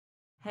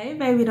Hey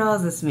baby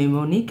dolls, it's me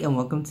Monique and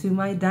welcome to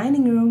my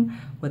dining room.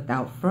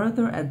 Without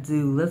further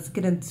ado, let's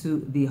get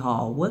into the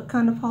haul. What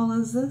kind of haul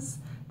is this?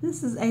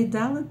 This is a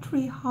Dollar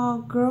Tree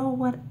haul, girl,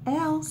 what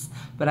else?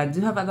 But I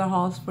do have other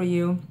hauls for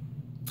you.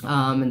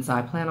 And so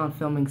I plan on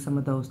filming some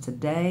of those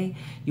today.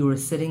 You were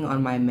sitting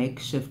on my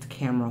makeshift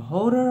camera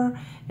holder,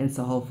 and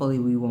so hopefully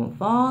we won't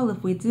fall.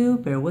 If we do,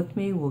 bear with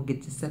me, we'll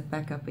get you set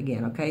back up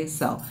again, okay?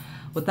 So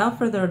without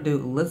further ado,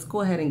 let's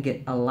go ahead and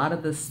get a lot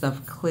of this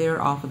stuff cleared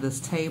off of this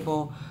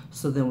table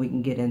so then we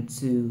can get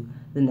into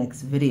the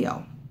next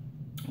video.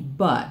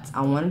 But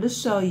I wanted to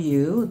show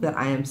you that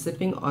I am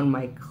sipping on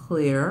my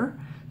clear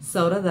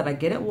soda that I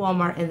get at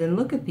Walmart, and then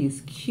look at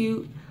these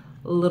cute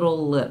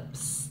little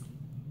lips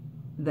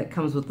that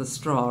comes with the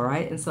straw,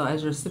 right? And so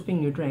as you're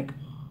sipping your drink,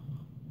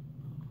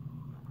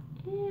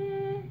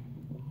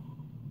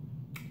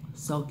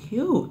 so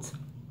cute.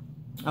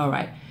 All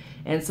right,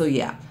 and so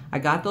yeah, I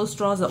got those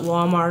straws at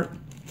Walmart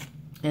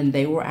and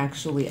they were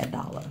actually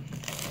 $1.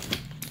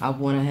 I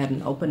went ahead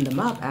and opened them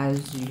up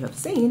as you have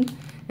seen,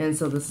 and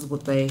so this is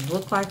what they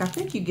look like. I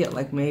think you get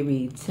like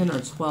maybe 10 or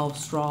 12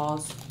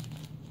 straws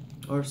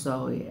or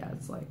so. Yeah,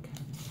 it's like,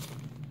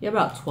 yeah,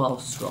 about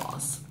 12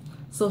 straws.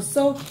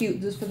 So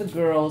cute, just for the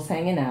girls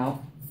hanging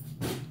out.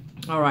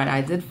 All right,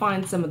 I did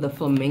find some of the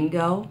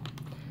flamingo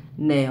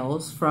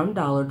nails from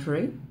Dollar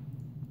Tree.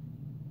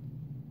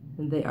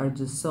 And they are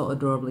just so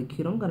adorably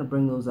cute. I'm gonna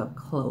bring those up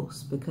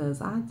close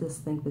because I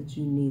just think that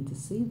you need to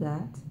see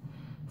that.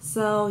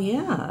 So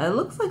yeah, it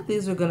looks like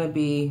these are gonna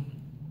be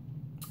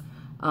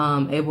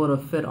able to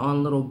fit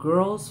on little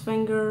girls'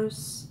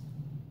 fingers.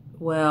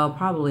 Well,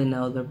 probably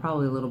no, they're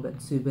probably a little bit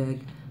too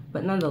big.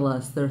 But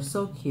nonetheless, they're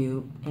so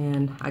cute,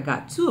 and I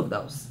got 2 of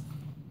those.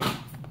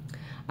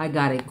 I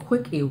got a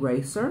quick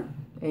eraser,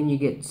 and you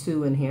get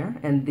 2 in here,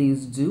 and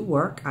these do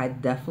work. I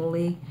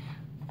definitely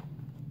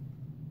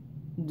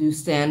do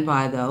stand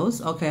by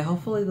those. Okay,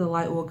 hopefully the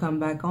light will come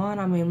back on.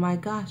 I mean, my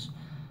gosh.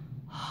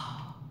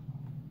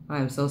 I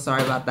am so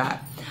sorry about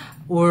that.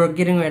 We're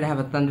getting ready to have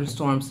a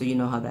thunderstorm, so you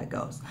know how that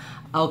goes.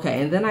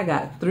 Okay, and then I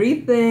got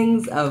 3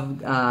 things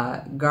of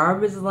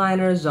garbage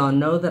liners. Y'all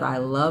know that I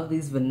love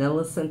these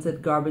vanilla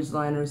scented garbage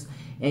liners,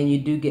 and you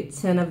do get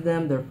 10 of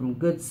them. They're from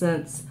Good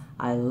Sense.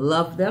 I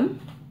love them.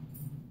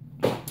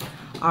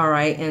 All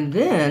right, and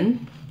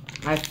then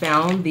I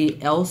found the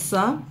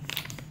Elsa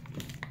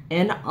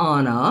and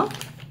Anna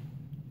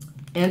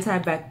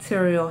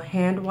antibacterial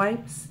hand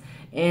wipes,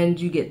 and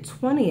you get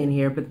 20 in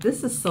here, but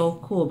this is so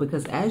cool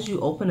because as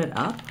you open it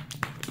up,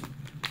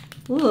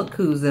 look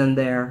who's in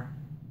there.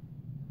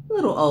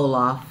 Little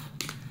Olaf.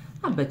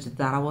 I bet you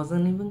thought I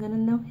wasn't even gonna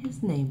know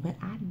his name, but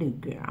I do,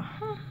 girl.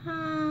 Ha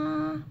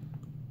ha.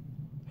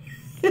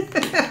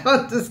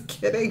 I'm just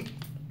kidding.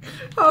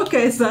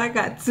 Okay, so I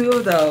got 2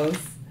 of those.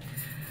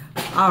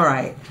 All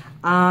right.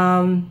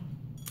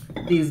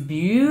 These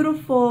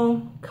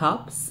beautiful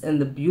cups in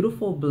the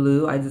beautiful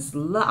blue.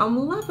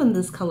 I'm loving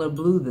this color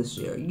blue this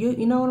year.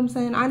 You know what I'm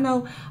saying? I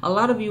know a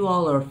lot of you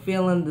all are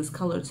feeling this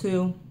color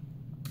too.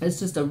 It's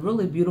just a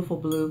really beautiful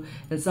blue,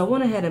 and so I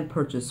went ahead and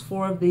purchased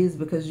 4 of these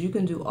because you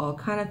can do all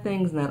kind of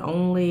things. Not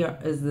only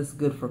is this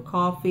good for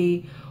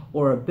coffee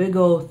or a big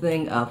old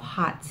thing of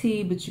hot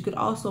tea, but you could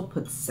also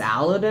put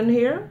salad in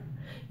here.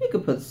 You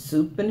could put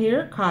soup in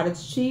here,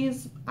 cottage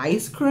cheese,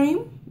 ice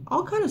cream,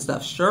 all kind of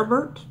stuff,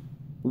 sherbet,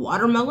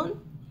 watermelon.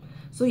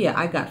 So yeah,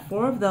 I got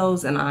 4 of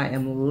those, and I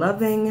am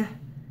loving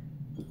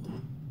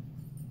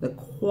the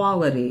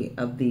quality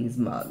of these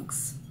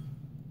mugs.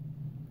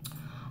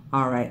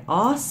 All right,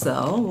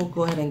 also, we'll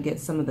go ahead and get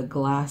some of the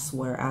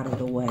glassware out of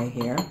the way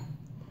here,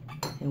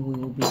 and we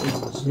will be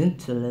as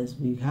gentle as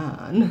we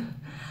can.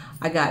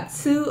 I got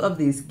 2 of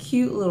these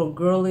cute little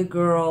girly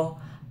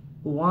girl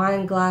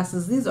wine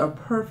glasses. These are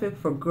perfect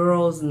for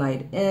girls'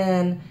 night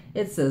in.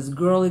 It says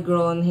girly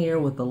girl in here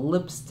with the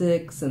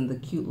lipsticks and the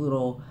cute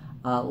little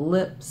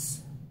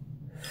lips.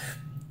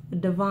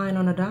 Divine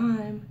on a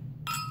dime.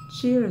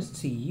 Cheers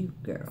to you,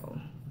 girl.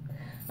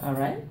 All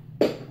right.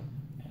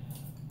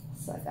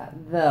 So I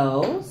got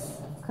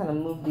those. Let's kind of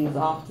move these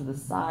off to the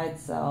side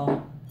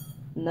so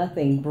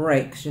nothing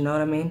breaks, you know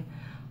what I mean?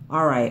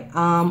 All right,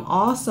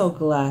 also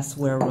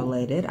glassware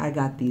related, I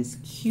got these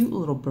cute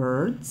little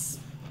birds,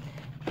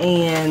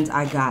 and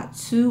I got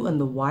 2 in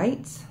the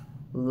white.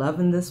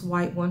 Loving this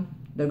white one.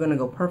 They're gonna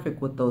go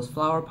perfect with those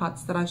flower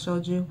pots that I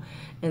showed you.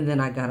 And then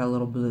I got a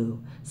little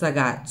blue. So I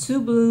got 2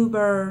 blue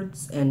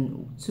birds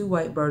and 2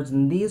 white birds,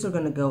 and these are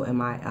gonna go in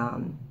my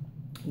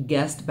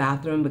guest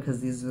bathroom because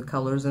these are the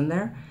colors in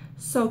there.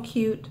 So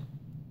cute.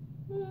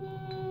 2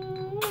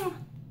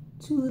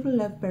 little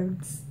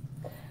lovebirds.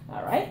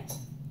 All right,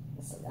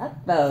 so I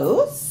got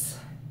those.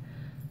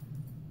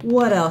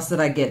 What else did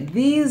I get?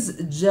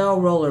 These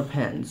gel roller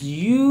pens.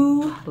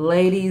 You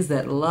ladies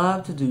that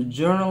love to do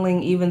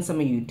journaling, even some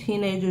of you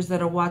teenagers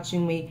that are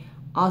watching me,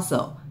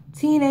 also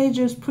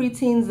Teenagers,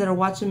 preteens that are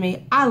watching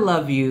me, I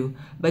love you,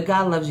 but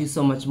God loves you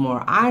so much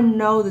more. I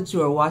know that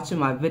you are watching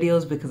my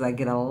videos because I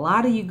get a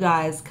lot of you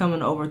guys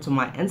coming over to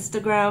my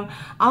Instagram.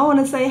 I want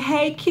to say,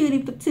 hey,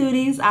 cutie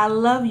patooties, I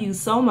love you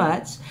so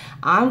much.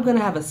 I'm going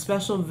to have a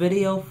special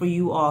video for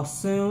you all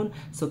soon,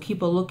 so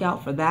keep a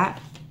lookout for that.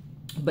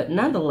 But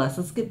nonetheless,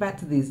 let's get back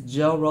to these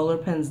gel roller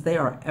pens. They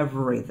are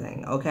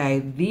everything, okay?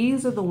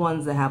 These are the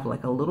ones that have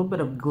like a little bit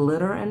of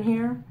glitter in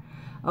here.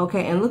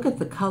 Okay, and look at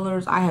the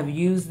colors. I have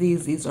used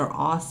these. These are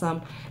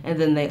awesome. And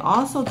then they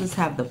also just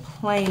have the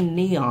plain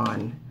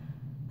neon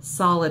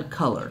solid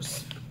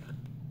colors.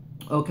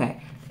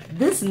 Okay,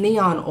 this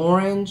neon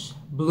orange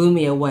blew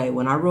me away.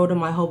 When I wrote in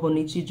my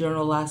Hobonichi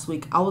journal last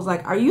week, I was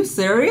like, are you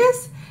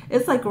serious?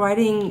 It's like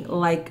writing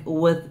like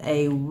with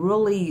a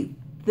really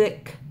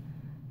thick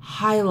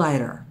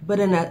highlighter,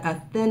 but in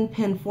a thin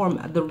pen form.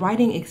 The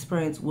writing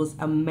experience was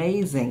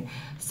amazing.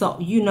 So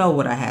you know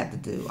what I had to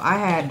do. I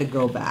had to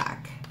go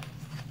back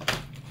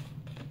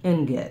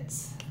and get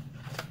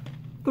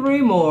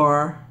 3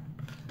 more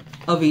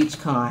of each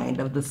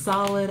kind, of the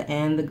solid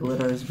and the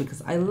glitters,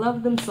 because I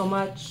love them so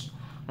much.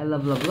 I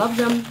love, love, love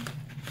them.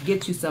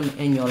 Get you some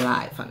in your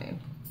life, honey.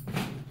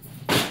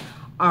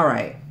 All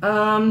right.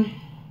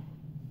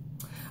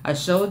 I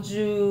showed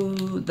you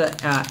the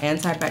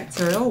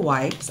antibacterial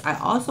wipes. I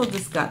also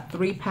just got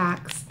 3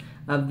 packs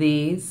of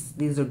these.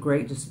 These are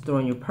great just to throw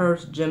in your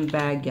purse, gym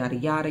bag, yada,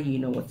 yada. You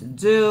know what to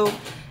do.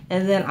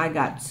 And then I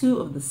got 2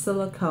 of the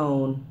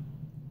silicone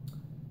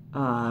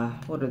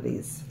what are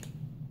these?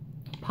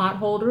 Pot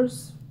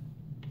holders.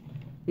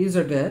 These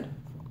are good.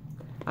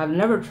 I've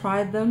never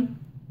tried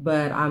them,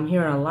 but I'm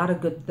hearing a lot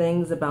of good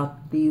things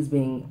about these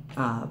being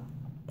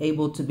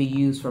able to be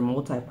used for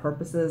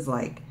multi-purposes,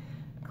 like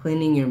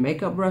cleaning your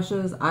makeup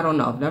brushes. I don't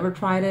know. I've never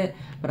tried it,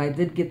 but I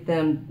did get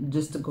them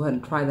just to go ahead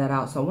and try that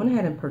out. So I went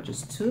ahead and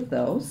purchased 2 of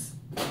those.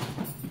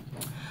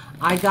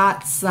 I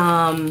got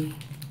some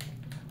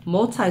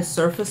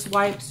multi-surface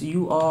wipes.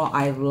 You all,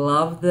 I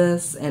love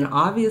this, and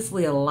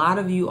obviously a lot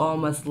of you all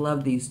must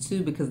love these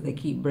too because they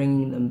keep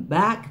bringing them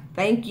back.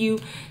 Thank you.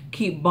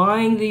 Keep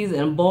buying these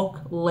in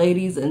bulk,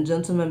 ladies and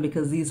gentlemen,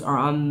 because these are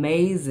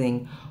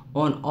amazing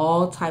on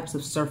all types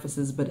of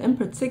surfaces, but in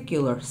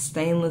particular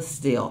stainless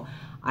steel.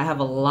 I have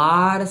a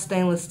lot of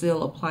stainless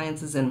steel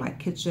appliances in my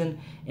kitchen,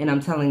 and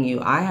I'm telling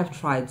you, I have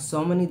tried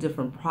so many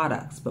different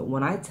products, but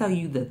when I tell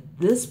you that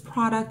this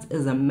product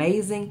is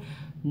amazing,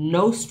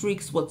 no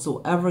streaks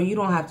whatsoever. You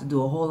don't have to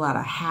do a whole lot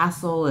of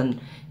hassle and,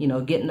 you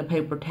know, getting a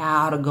paper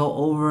towel to go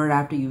over it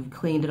after you've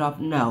cleaned it off.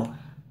 No,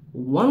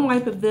 1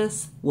 wipe of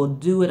this will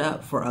do it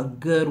up for a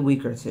good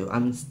week or 2.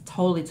 I'm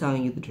totally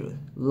telling you the truth.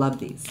 Love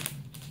these.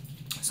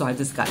 So I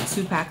just got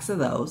 2 packs of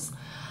those.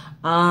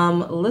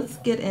 Let's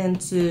get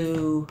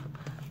into,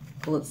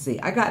 let's see.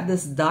 I got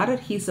this dot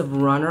adhesive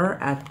runner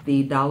at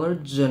the Dollar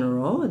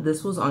General.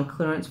 This was on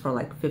clearance for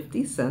like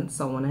 50 cents.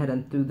 So I went ahead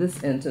and threw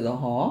this into the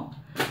haul.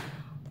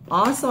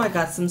 Also, I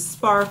got some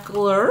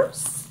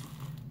sparklers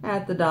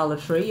at the Dollar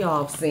Tree.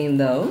 Y'all have seen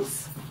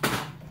those.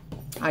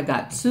 I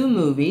got 2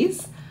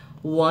 movies.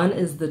 One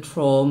is the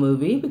Troll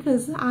movie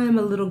because I am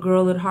a little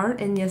girl at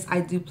heart, and yes, I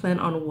do plan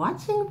on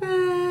watching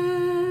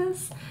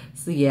this.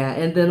 So yeah,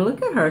 and then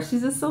look at her.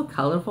 She's just so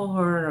colorful,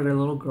 her and her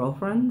little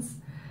girlfriends.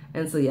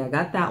 And so yeah, I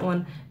got that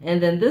one.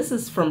 And then this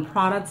is from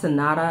Prada to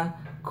Nada.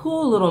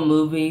 Cool little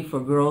movie for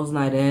girls'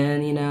 night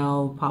in, you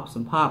know, pop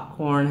some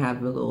popcorn,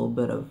 have a little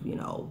bit of, you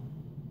know,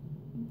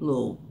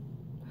 little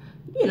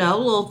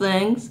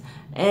things,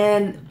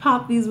 and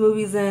pop these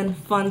movies in.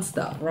 Fun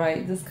stuff,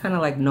 right? Just kind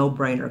of like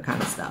no-brainer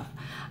kind of stuff.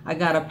 I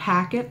got a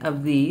packet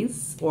of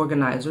these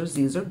organizers.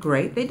 These are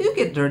great. They do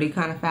get dirty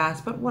kind of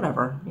fast, but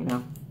whatever, you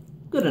know,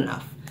 good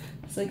enough.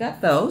 So I got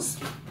those.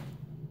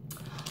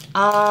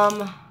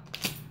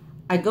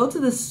 I go to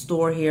this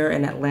store here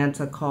in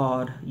Atlanta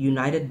called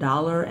United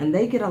Dollar, and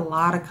they get a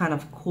lot of kind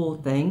of cool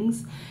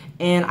things.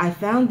 And I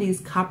found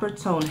these copper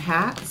tone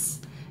hats.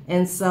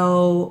 And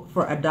so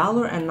for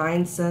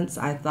 $1.09,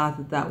 I thought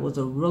that that was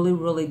a really,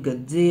 really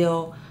good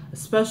deal,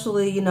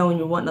 especially, you know, when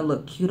you're wanting to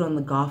look cute on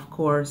the golf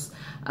course.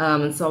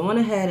 And so I went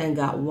ahead and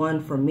got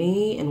 1 for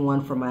me and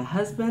 1 for my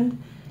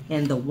husband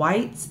in the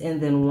whites, and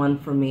then 1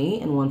 for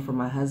me and 1 for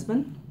my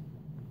husband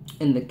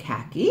in the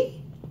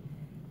khaki.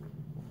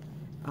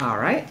 All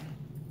right.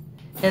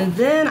 And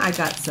then I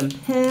got some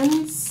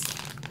pens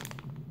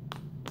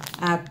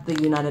at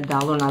the United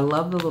Dollar, and I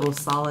love the little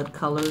solid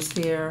colors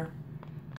here.